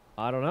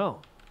 I don't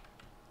know.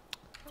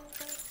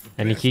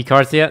 Any key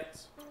cards yet?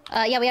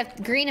 Yeah, we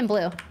have green and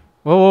blue.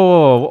 Whoa,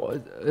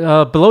 whoa,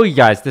 whoa. Below you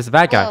guys, there's a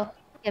bad guy. Oh,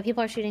 yeah,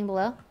 people are shooting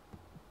below.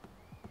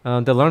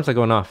 The alarms are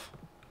going off.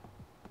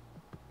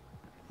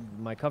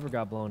 My cover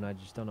got blown. I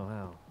just don't know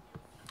how.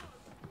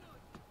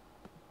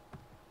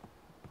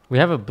 We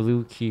have a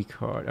blue key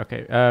card.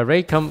 Okay,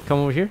 Ray, come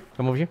over here.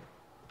 Come over here.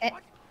 Okay.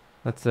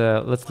 Let's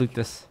loot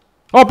this.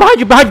 Oh, behind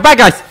you, bad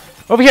guys!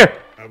 Over here.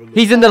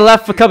 He's in the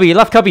left cubby,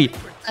 left cubby.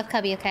 Left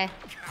cubby, okay.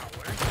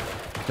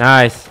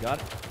 Nice. Got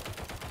it.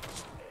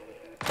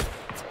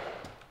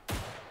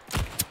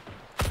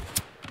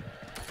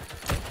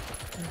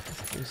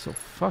 It's so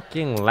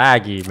fucking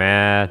laggy,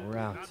 man. We're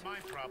out.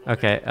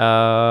 Okay,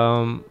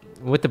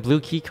 with the blue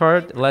key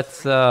card,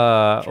 let's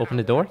open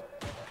the door.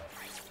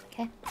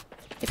 Okay.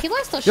 If people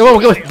are still Yo,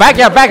 shooting. go, back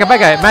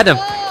guy, madam.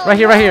 Whoa, Right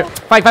here.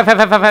 Fight.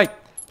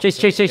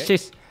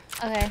 Chase.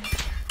 Okay.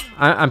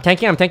 I'm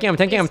tanking. On the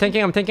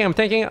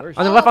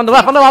left,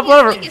 Oh,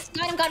 whatever.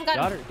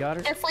 Got him. Got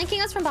her. They're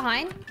flanking us from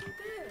behind.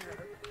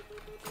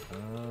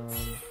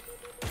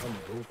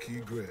 Low-key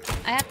grab.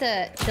 I have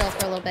to chill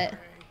for a little bit.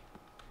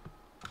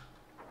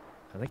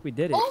 I think we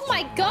did it. Oh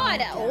my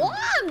god! Oh,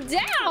 I'm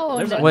down!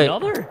 There's Wait.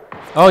 another.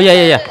 Oh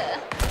yeah.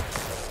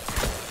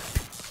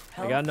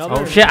 I got another.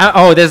 Oh shit!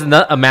 There's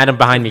a madam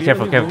behind me.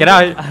 Careful. Get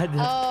out.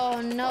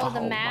 Oh no, the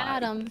Oh my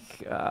madam.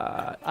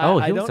 God.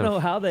 I he don't was know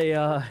how they.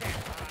 That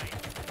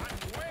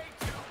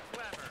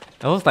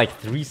was like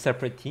 3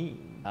 separate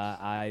teams.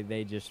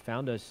 They just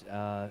found us.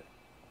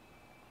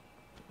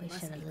 We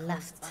should have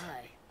left.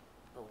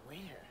 But where?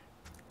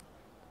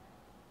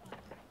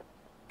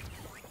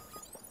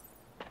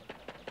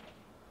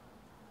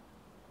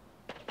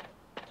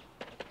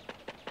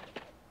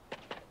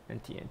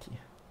 NT.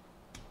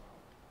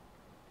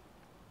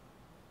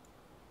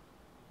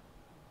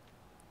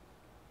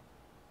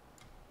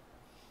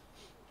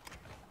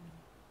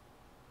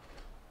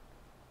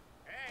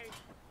 Hey,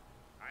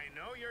 I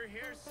know you're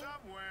here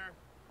somewhere.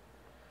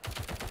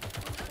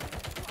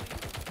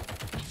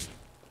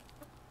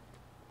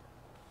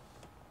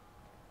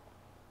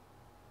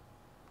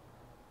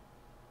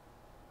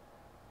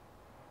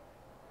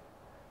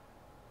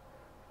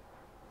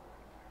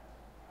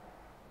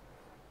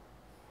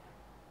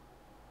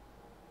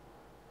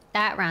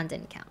 That round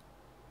didn't count.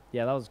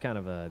 Yeah, that was kind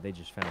of a. They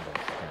just found us.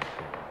 Kind of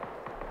thing.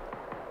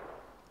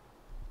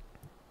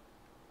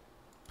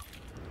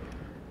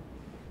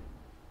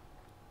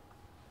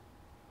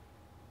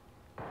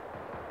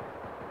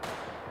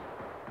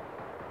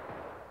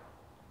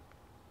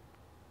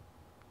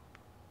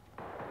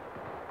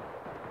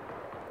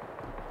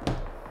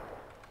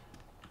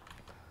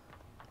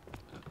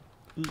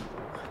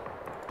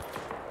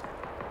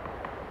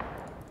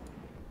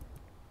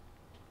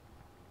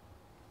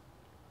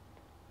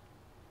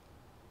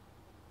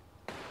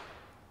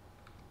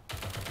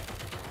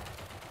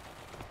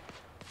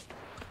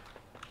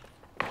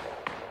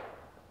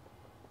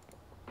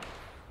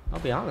 I'll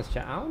be honest,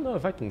 chat. I don't know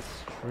if I can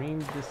stream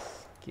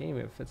this game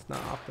if it's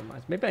not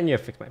optimized. Maybe I need to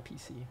fix my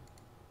PC.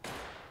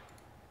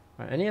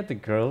 Are any of the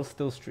girls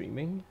still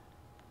streaming?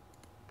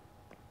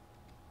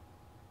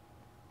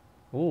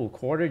 Ooh,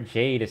 Quarter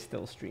Jade is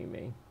still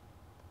streaming.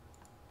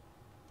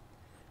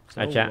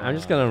 Alright, chat. I'm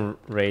just gonna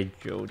raid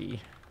Jody.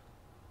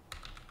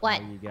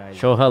 What? You guys.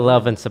 Show her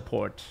love and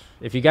support.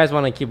 If you guys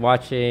want to keep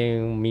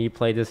watching me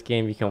play this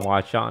game, you can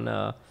watch on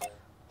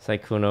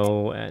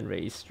Sykkuno and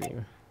Ray's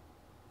stream.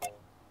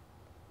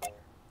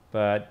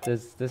 But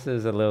this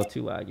is a little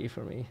too laggy for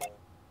me.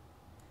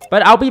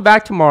 But I'll be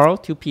back tomorrow,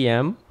 2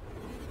 p.m.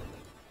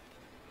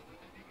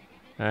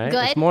 Alright?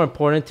 Good. It's more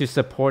important to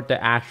support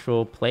the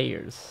actual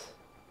players.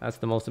 That's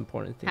the most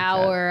important thing. How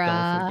chat. are,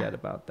 Don't forget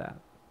about that.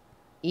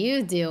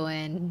 You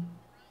doing?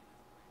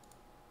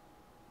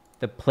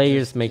 The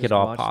players make it Just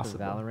all watched possible.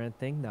 The Valorant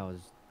thing, that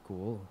was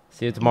cool.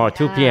 See you tomorrow,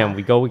 2 p.m.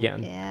 We go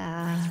again.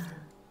 Yeah.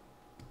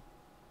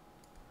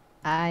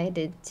 I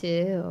did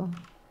too.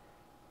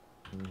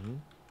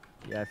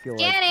 Yeah, I feel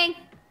Scanning!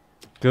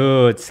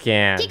 Good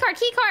scan.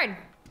 Keycard!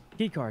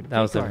 Keycard. That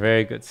was a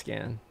very good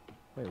scan.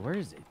 Wait, where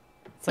is it?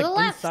 It's To the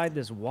like left. inside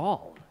this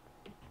wall.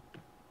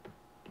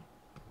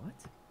 What?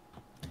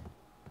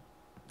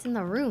 It's in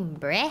the room,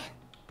 bruh.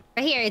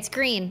 Right here, it's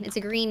green. It's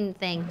a green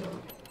thing.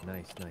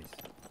 Nice, nice.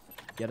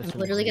 Get us I'm in the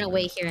literally green gonna room.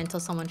 wait here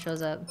until someone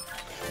shows up.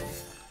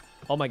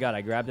 Oh my god,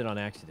 I grabbed it on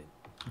accident.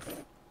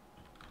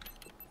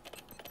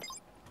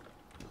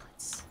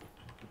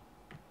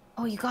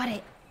 Oh, you got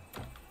it.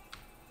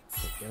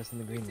 Okay, get us in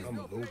the green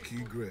room. I'm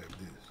low-key grab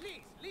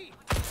this.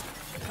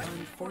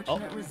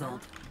 Unfortunate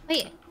result.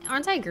 Wait,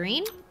 aren't I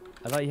green?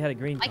 I thought you had a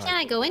green Why card. can't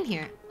I go in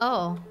here?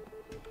 Oh.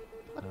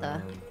 What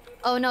the?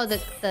 Oh no,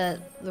 the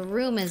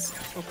room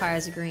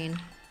requires a green.